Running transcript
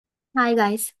Hi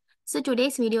guys. So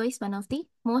today's video is one of the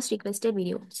most requested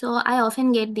video. So I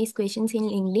often get these questions in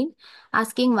LinkedIn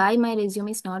asking why my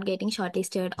resume is not getting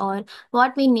shortlisted or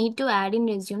what we need to add in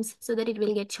resumes so that it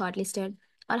will get shortlisted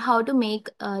or how to make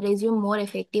a resume more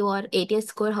effective or ATS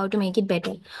score, how to make it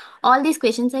better. All these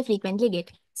questions I frequently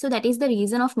get. So that is the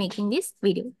reason of making this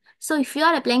video. So if you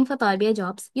are applying for Power BI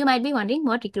jobs, you might be wondering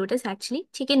what recruiters actually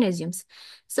check in resumes.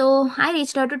 So I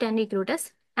reached out to 10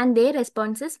 recruiters and their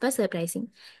responses were surprising.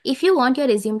 If you want your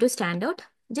resume to stand out,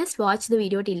 just watch the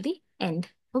video till the end.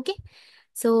 Okay.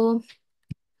 So,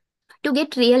 to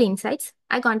get real insights,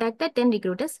 I contacted 10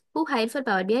 recruiters who hired for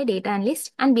Power BI data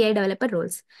analyst and BI developer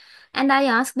roles. And I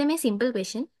asked them a simple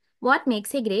question: what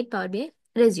makes a great Power BI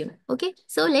resume? Okay.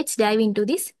 So, let's dive into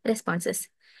these responses.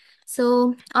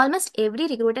 So, almost every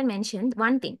recruiter mentioned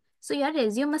one thing. So, your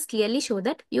resume must clearly show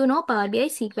that you know Power BI,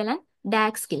 SQL, and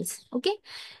DAX skills. Okay.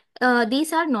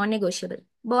 These are non-negotiable.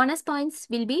 Bonus points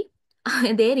will be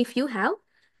there if you have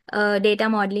data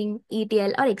modeling,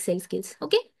 ETL, or Excel skills.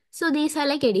 Okay. So these are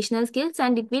like additional skills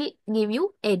and it will give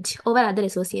you edge over other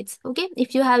associates. Okay.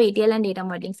 If you have ETL and data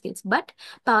modeling skills. But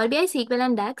Power BI, SQL,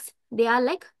 and DAX, they are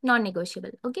like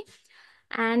non-negotiable. Okay.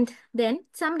 And then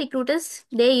some recruiters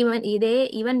they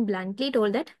even bluntly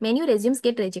told that many resumes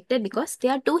get rejected because they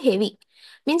are too heavy.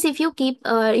 Means if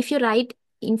you write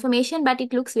information but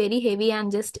it looks very heavy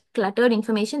and just cluttered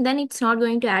information, then it's not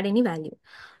going to add any value.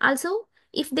 Also,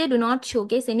 if they do not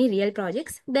showcase any real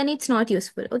projects, then it's not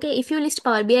useful. Okay, if you list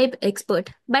Power BI expert,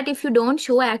 but if you don't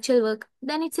show actual work,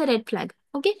 then it's a red flag.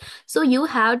 Okay, so you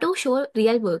have to show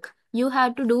real work. You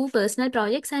have to do personal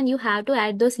projects and you have to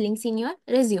add those links in your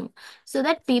resume so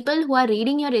that people who are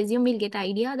reading your resume will get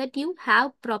idea that you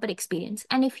have proper experience.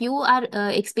 And if you are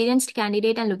experienced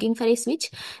candidate and looking for a switch,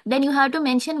 then you have to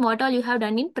mention what all you have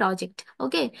done in project.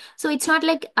 Okay, so it's not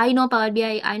like I know Power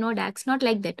BI, I know DAX, not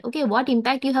like that. Okay, what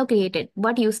impact you have created,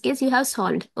 what use case you have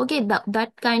solved. Okay,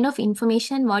 that kind of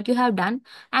information, what you have done,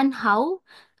 and how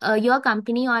your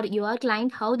company or your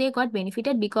client, how they got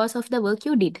benefited because of the work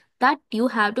you did, that you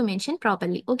have to mention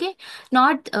properly. Okay,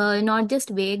 not just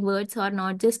vague words or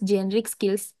not just generic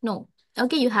skills. No.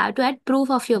 Okay, you have to add proof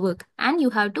of your work and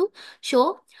you have to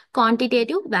show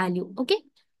quantitative value. Okay,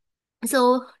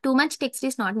 so too much text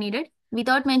is not needed.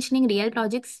 Without mentioning real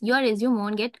projects, your resume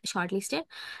won't get shortlisted.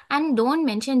 And don't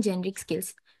mention generic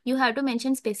skills. You have to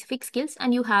mention specific skills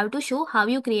and you have to show how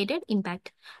you created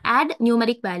impact. Add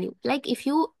numeric value. Like if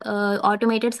you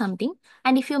automated something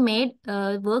and if you made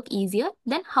work easier,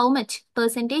 then how much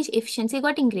percentage efficiency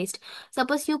got increased.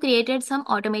 Suppose you created some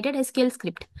automated SQL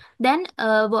script, then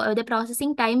the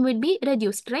processing time would be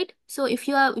reduced, right? So if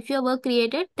your work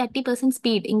created 30%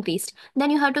 speed increased, then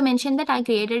you have to mention that I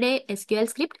created a SQL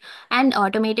script and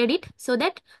automated it so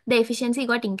that the efficiency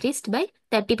got increased by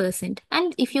 30%.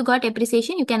 And if you got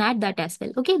appreciation, you can add that as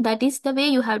well. Okay, that is the way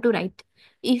you have to write.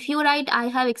 If you write, I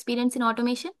have experience in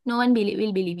automation, no one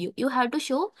will believe you. You have to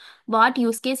show what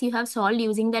use case you have solved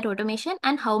using that automation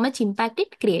and how much impact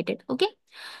it created. Okay.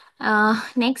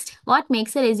 Next, what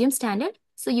makes a resume standard?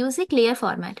 So use a clear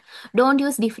format. Don't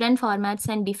use different formats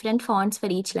and different fonts for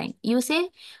each line. Use a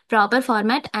proper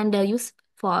format and use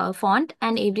for font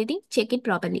and everything. Check it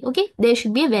properly. Okay, there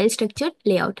should be a well structured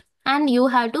layout, and you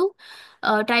have to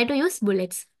try to use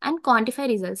bullets and quantify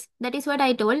results. That is what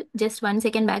I told just 1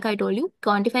 second back. I told you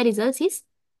quantify results is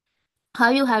how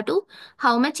you have to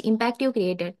how much impact you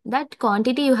created, that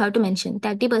quantity you have to mention.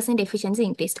 30% efficiency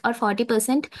increased or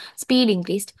 40% speed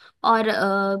increased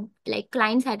or like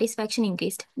client satisfaction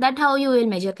increased. That how you will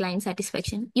measure client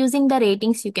satisfaction using the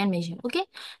ratings you can measure. Okay,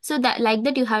 so that like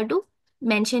that you have to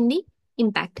mention the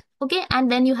impact. Okay, and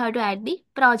then you have to add the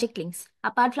project links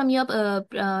apart from your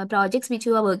projects which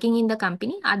you are working in the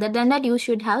company. Other than that, you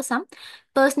should have some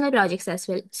personal projects as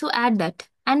well, so add that.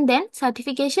 And then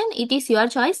certification, it is your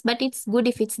choice, but it's good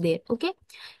if it's there. Okay,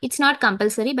 it's not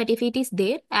compulsory, but if it is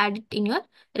there, add it in your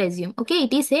resume. Okay,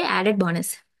 it is a added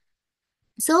bonus.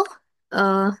 So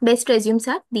best resumes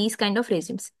are these kind of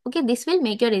resumes. Okay, this will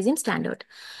make your resume stand out.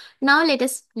 Now let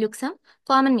us look some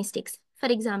common mistakes. For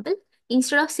example,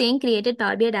 instead of saying created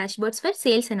Power BI dashboards for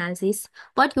sales analysis,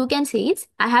 what you can say is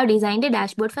I have designed a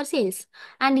dashboard for sales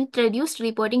and it reduced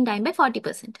reporting time by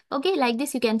 40%. Okay, like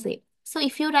this you can say. So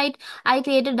if you write I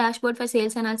created dashboard for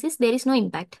sales analysis, there is no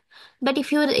impact. But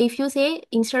if you say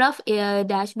instead of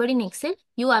dashboard in Excel,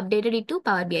 you updated it to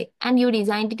Power BI and you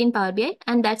designed it in Power BI,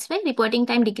 and that's why reporting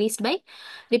time reduced by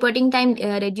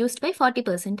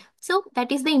 40%. So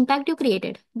that is the impact you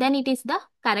created. Then it is the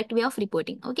correct way of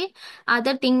reporting. Okay.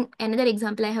 Another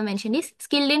example I have mentioned is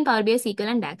skilled in Power BI, SQL,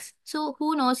 and DAX. So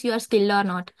who knows you are skilled or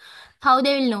not? How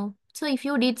they will know? So if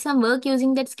you did some work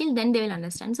using that skill, then they will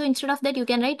understand. So instead of that, you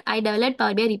can write, I developed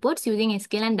Power BI reports using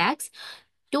SQL and DAX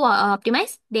to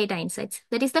optimize data insights.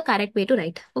 That is the correct way to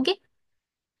write. Okay.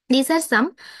 These are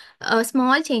some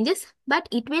small changes, but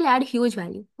it will add huge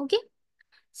value. Okay.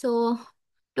 So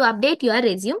to update your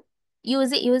resume,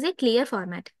 use a clear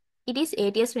format. It is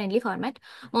ATS friendly format.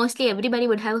 Mostly everybody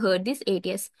would have heard this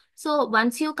ATS. So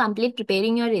once you complete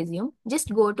preparing your resume,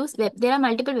 just go to web. There are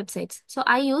multiple websites. So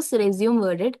I use Resume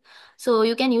Worded. So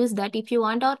you can use that if you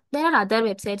want, or there are other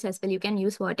websites as well. You can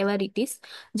use whatever it is.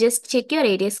 Just check your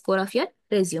ATS score of your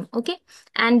resume. Okay.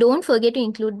 And don't forget to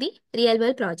include the real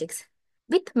world projects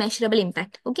with measurable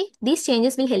impact. Okay. These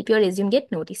changes will help your resume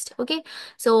get noticed. Okay.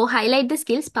 So highlight the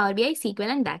skills Power BI, SQL,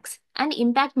 and DAX, and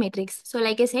impact matrix. So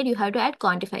like I said, you have to add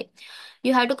quantify.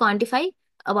 You have to quantify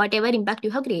whatever impact you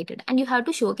have created, and you have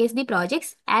to showcase the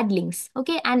projects, add links.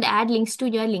 Okay, and add links to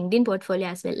your LinkedIn portfolio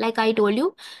as well. Like I told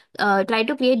you, try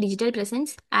to create digital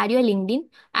presence, add your LinkedIn,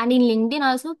 and in LinkedIn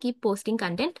also keep posting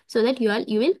content so that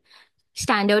you will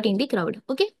stand out in the crowd.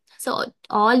 Okay, so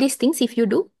all these things, if you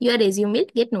do, your resume will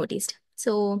get noticed.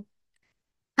 So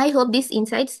I hope these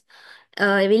insights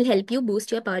will help you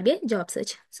boost your Power BI job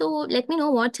search. So let me know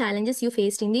what challenges you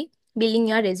faced in the building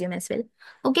your resume as well.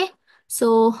 Okay.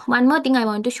 So one more thing I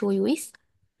want to show you is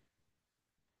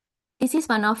this is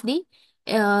one of the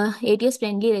ATS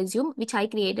friendly resume which I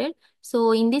created.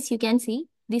 So in this you can see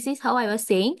this is how I was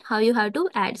saying how you have to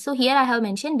add. So here I have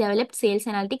mentioned developed sales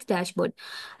analytics dashboard,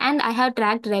 and I have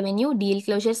tracked revenue, deal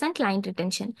closures, and client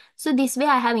retention. So this way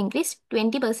I have increased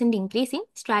 20% increase in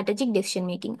strategic decision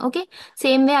making. Okay.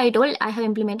 Same way I told I have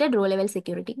implemented row level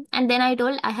security, and then I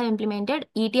told I have implemented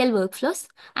ETL workflows,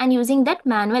 and using that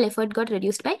manual effort got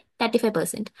reduced by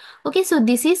 35%. Okay. So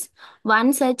this is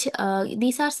one such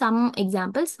these are some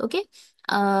examples. Okay.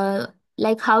 uh,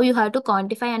 like how you have to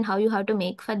quantify and how you have to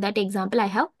make. For that example I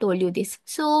have told you this.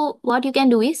 So what you can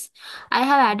do is I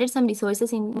have added some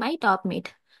resources in my top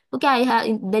mate. Okay, I have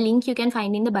the link you can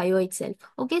find in the bio itself.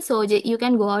 Okay, so you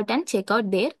can go out and check out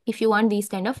there if you want these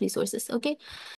kind of resources. Okay,